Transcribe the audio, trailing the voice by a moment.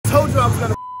told you I was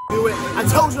gonna do it. I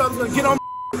told you I was gonna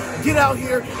get out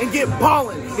here and get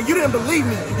ballin'. And you didn't believe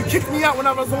me. You kicked me out when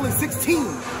I was only 16.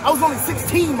 I was only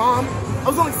 16, Mom. I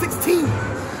was only 16.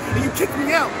 And you kicked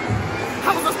me out.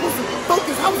 How was I supposed to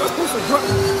focus? How was I supposed to grow?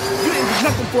 You didn't do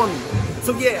nothing for me.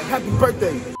 So yeah, happy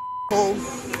birthday, hole.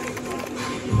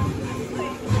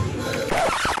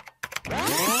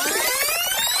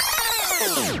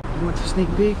 You want the sneak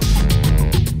peek?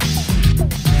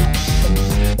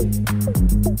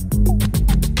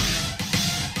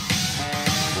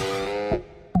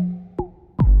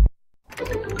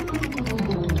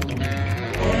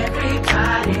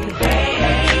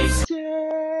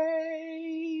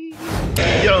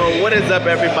 Yo, what is up,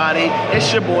 everybody?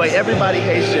 It's your boy, Everybody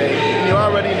Hates Jae. And you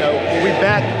already know, we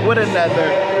back with another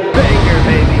banger,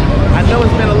 baby. I know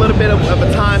it's been a little bit of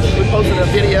a time since we posted a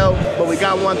video, but we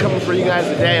got one coming for you guys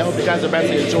today. I hope you guys are about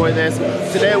to enjoy this.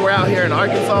 Today we're out here in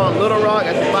Arkansas, in Little Rock,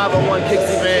 at the 501 Kicks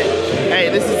event. Hey,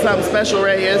 this is something special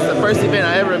right here. It's the first event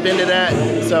I ever been to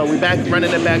that. So we back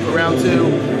running it back for round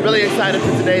 2. Really excited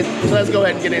for today. So let's go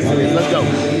ahead and get into this. Let's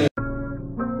go.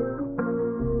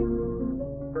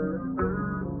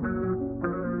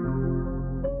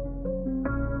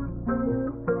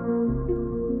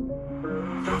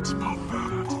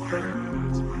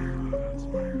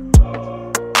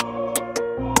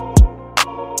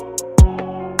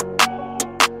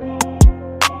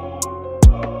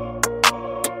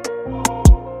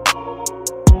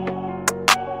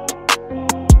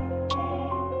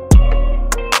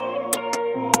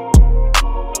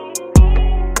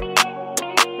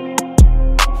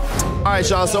 All right,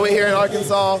 y'all, so we're here in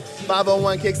Arkansas,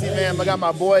 501 Kicks event. I got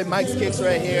my boy Mike's Kicks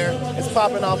right here. It's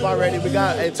popping off already. We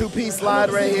got a 2-piece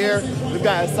slide right here. We've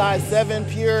got a size 7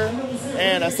 pure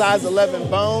and a size 11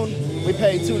 bone. We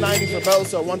paid $290 for both,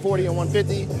 so $140 and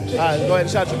 $150. Go ahead and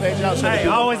shout your page out. Hey,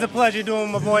 always a pleasure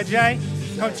doing with my boy Jay.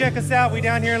 Come check us out. We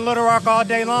down here in Little Rock all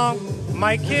day long.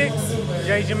 Mike Kicks,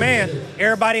 Jay's your man.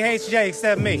 Everybody hates Jay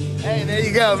except me. Hey, there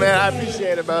you go, man. I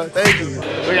appreciate it, bro. Thank you.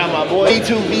 We got my boy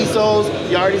E2 V-Soles.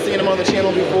 You already seen him on the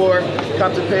channel before.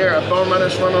 Copped a pair of foam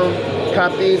runners from him.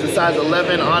 Copped these, a size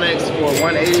 11 Onyx for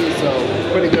 $180.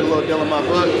 So pretty good little deal in my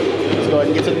book. Let's go ahead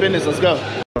and get to the business. Let's go.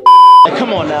 Hey,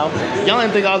 come on now. Y'all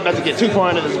didn't think I was about to get too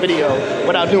far into this video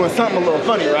without doing something a little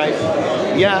funny, right?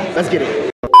 Yeah, let's get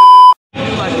it.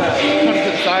 Like that. Come to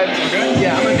the side. Okay.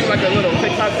 Yeah, I'm gonna do like a little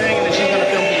TikTok thing and then she's gonna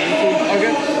film for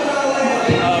YouTube.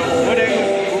 Okay.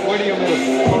 Where do you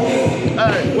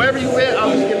move? Wherever you went,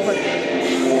 I'll just get a funny.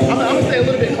 I'm gonna stay a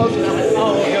little bit closer now.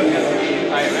 Oh, okay.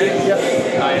 All right, ready? Yep.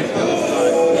 All right. You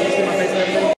see my face and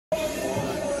everything?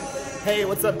 Hey,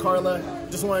 what's up, Carla?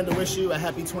 Just wanted to wish you a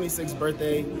happy 26th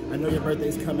birthday. I know your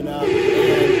birthday's coming up.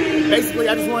 And basically,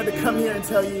 I just wanted to come here and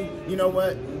tell you, you know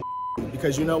what?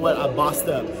 Because you know what? I bossed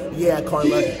up. Yeah,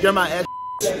 Carla, you're my ex,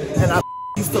 and I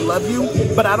used to love you,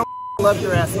 but I don't love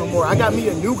your ass no more. I got me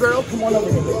a new girl. Come on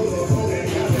over here, baby.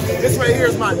 This right here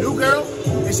is my new girl,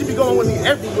 and she be going with me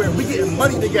everywhere. We getting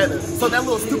money together. So that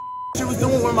little stupid she was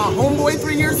doing with my homeboy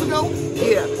 3 years ago,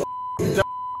 yeah.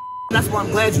 That's why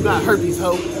I'm glad you got herpes,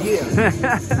 ho. Yeah.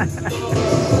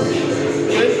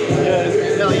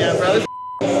 Hell yeah, bro.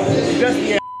 Just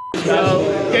yeah, bro.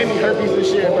 Gave me herpes and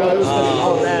shit, bro. It was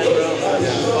all bad,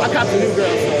 bro. I copped a new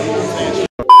girl, so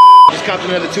just copped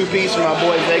another 2-piece from my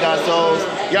boy Zay Got Souls.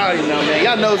 Y'all already know, man.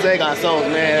 Y'all know Zay Got Souls,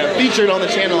 man. Featured on the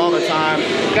channel all the time.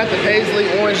 Got the Paisley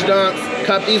Orange Dunks.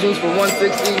 Copped these ones for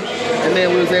 $160. And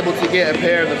then we was able to get a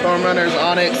pair of the foam runners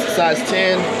Onyx size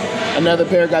 10. Another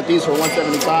pair got these for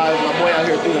 $175. My boy out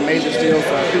here threw the major steal,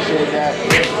 so I appreciate that.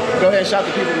 Go ahead and shout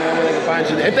to people, man, where they can find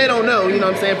you. If they don't know, you know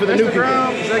what I'm saying, for the new people.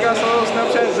 Instagram, Zay Got Souls,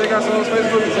 Snapchat, Zay Got Souls,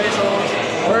 Facebook, Zay Souls.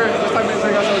 Where? Just type in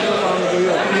Zay Got Souls, you'll find me.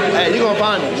 Hey, you gonna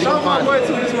find him. You gonna find him.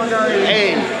 Too, this my guy here. Hey,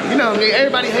 you know me,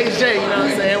 everybody hates Jay, you know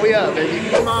what I'm saying? We up, baby.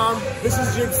 Hey, Mom, this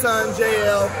is your son,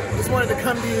 JL. Just wanted to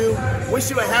come to you, wish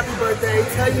you a happy birthday,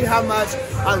 tell you how much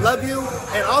I love you,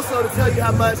 and also to tell you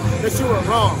how much that you were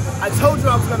wrong. I told you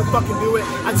I was gonna fucking do it.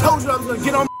 I told you I was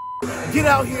gonna get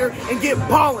out here and get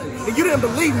ballin'. And you didn't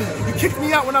believe me. You kicked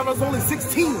me out when I was only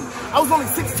 16. I was only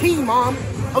 16, Mom.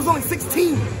 I was only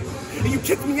 16. And you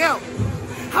kicked me out.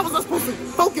 How was I supposed to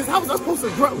focus? How was I supposed to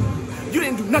grow? You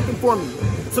didn't do nothing for me.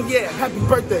 So yeah, happy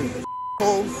birthday,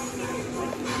 hole.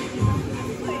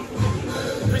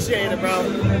 Appreciate it, bro.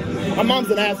 My mom's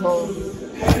an asshole.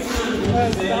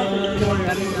 Okay.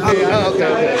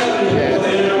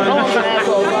 Yeah. My mom's an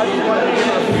asshole, so I just wanted to give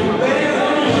her a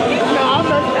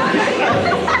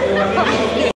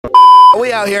few.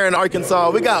 We out here in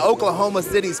Arkansas. We got Oklahoma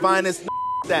City's finest.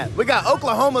 That. We got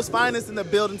Oklahoma's finest in the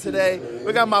building today.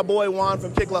 We got my boy Juan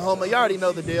from Kicklahoma. You already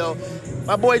know the deal.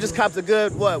 My boy just copped a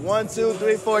good, what, 1, 2,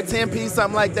 3, 4, 10 piece,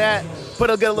 something like that. Put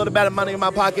a good little bit of money in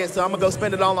my pocket, so I'm gonna go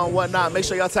spend it all on Whatnot. Make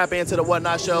sure y'all tap into the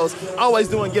Whatnot shows. Always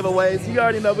doing giveaways. You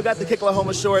already know, we got the Kick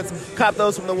Oklahoma shorts. Cop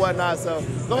those from the Whatnot, so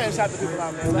go ahead and shout the people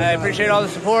out, man. I appreciate all the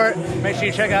support. Make sure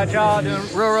you check out y'all doing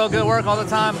real good work all the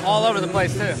time, all over the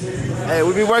place too. Hey,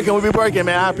 we be working,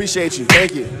 man. I appreciate you.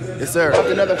 Thank you. Yes, sir.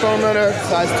 Another foam runner,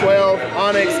 size 12,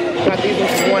 Onyx. Got these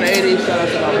ones from 180. Shout out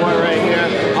to my boy right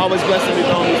here. Always blessing me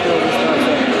throwing these deals and stuff.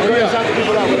 So go ahead and shout the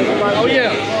people out. Oh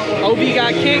yeah. OB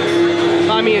got kicks.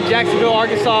 Find me in Jacksonville,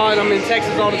 Arkansas, and I'm in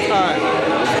Texas all the time.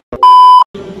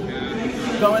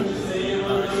 Going.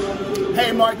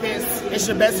 Hey Marcus, it's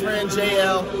your best friend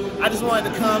JL. I just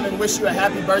wanted to come and wish you a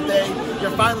happy birthday.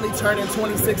 You're finally turning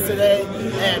 26 today,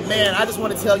 and man, I just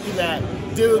want to tell you that,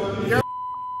 dude, you're a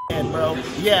man, bro.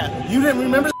 Yeah, you didn't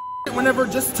remember whenever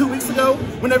just 2 weeks ago,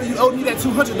 whenever you owed me that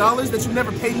 $200 that you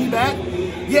never paid me back?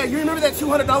 Yeah, you remember that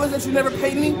 $200 that you never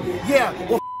paid me? Yeah,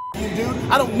 well, you, dude.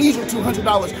 I don't need your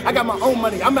 $200. I got my own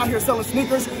money. I'm out here selling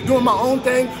sneakers, doing my own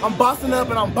thing. I'm bossing up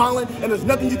and I'm balling, and there's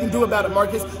nothing you can do about it,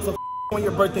 Marcus. So on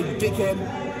your birthday, you dickhead.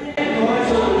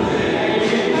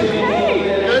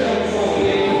 Good?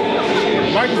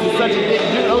 Marcus is such a dick.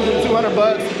 Dude owes him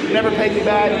 $200. Never paid me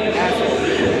back. Asshole.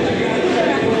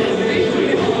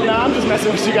 Nah, I'm just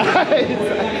messing with you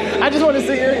guys. I just want to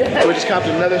see your. We just copped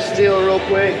another steal real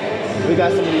quick. We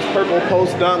got some of these purple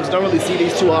post dunks. Don't really see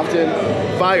these too often.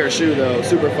 Fire shoe though,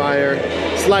 super fire.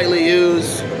 Slightly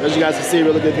used, as you guys can see,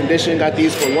 really good condition. Got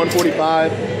these for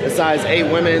 $145. A size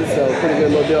 8 women, so pretty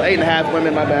good little deal. 8.5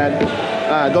 women, my bad.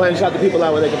 Go ahead and shout the people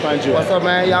out where they can find you. What's up,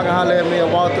 man? Y'all can holler at me at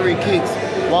Wall3Kicks.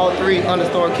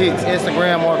 Wall3_Kicks,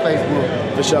 Instagram or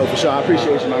Facebook. For sure, for sure. I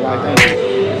appreciate you, my guy. Thank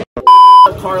you.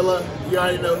 Carla, you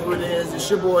already know who it is. It's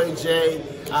your boy Jay.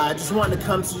 I just wanted to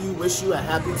come to you, wish you a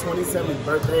happy 27th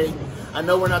birthday. I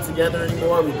know we're not together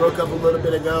anymore. We broke up a little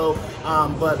bit ago.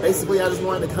 But basically, I just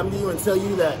wanted to come to you and tell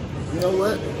you that, you know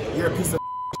what? You're a piece of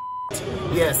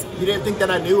Yes, you didn't think that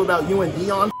I knew about you and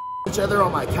Dion each other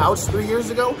on my couch 3 years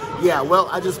ago? Yeah, well,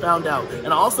 I just found out. And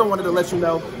I also wanted to let you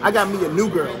know, I got me a new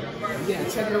girl. Yeah,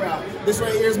 check her out. This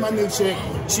right here is my new chick.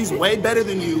 She's way better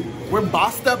than you. We're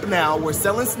bossed up now. We're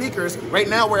selling sneakers. Right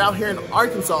now, we're out here in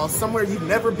Arkansas, somewhere you've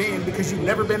never been because you've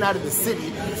never been out of the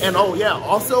city. And oh yeah,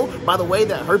 also, by the way,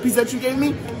 that herpes that you gave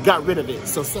me, got rid of it.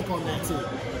 So suck on that too.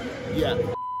 Yeah,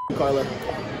 Carla.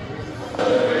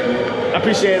 I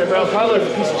appreciate it, bro. Carla's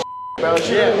a piece of bro.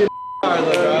 Yeah.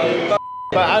 Carla, bro.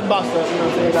 But I bossed up, you know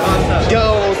what I'm saying?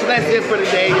 Yo, so that's it for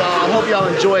today, y'all. I hope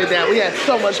y'all enjoyed that. We had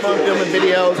so much fun filming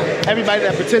videos. Everybody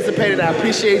that participated, I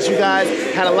appreciate you guys.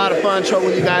 Had a lot of fun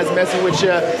trolling you guys, messing with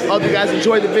you. Hope you guys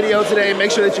enjoyed the video today.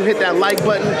 Make sure that you hit that like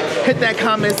button, hit that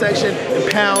comment section,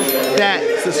 and pound that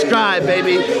subscribe,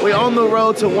 baby. We're on the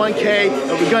road to 1K,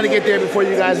 and we're gonna get there before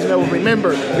you guys know. Remember,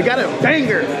 we got a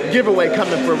banger giveaway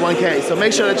coming for 1K, so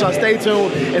make sure that y'all stay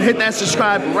tuned and hit that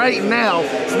subscribe right now,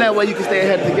 so that way you can stay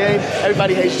ahead of the game.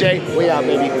 Everybody hates Jay. We out,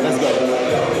 baby. Let's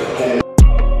go.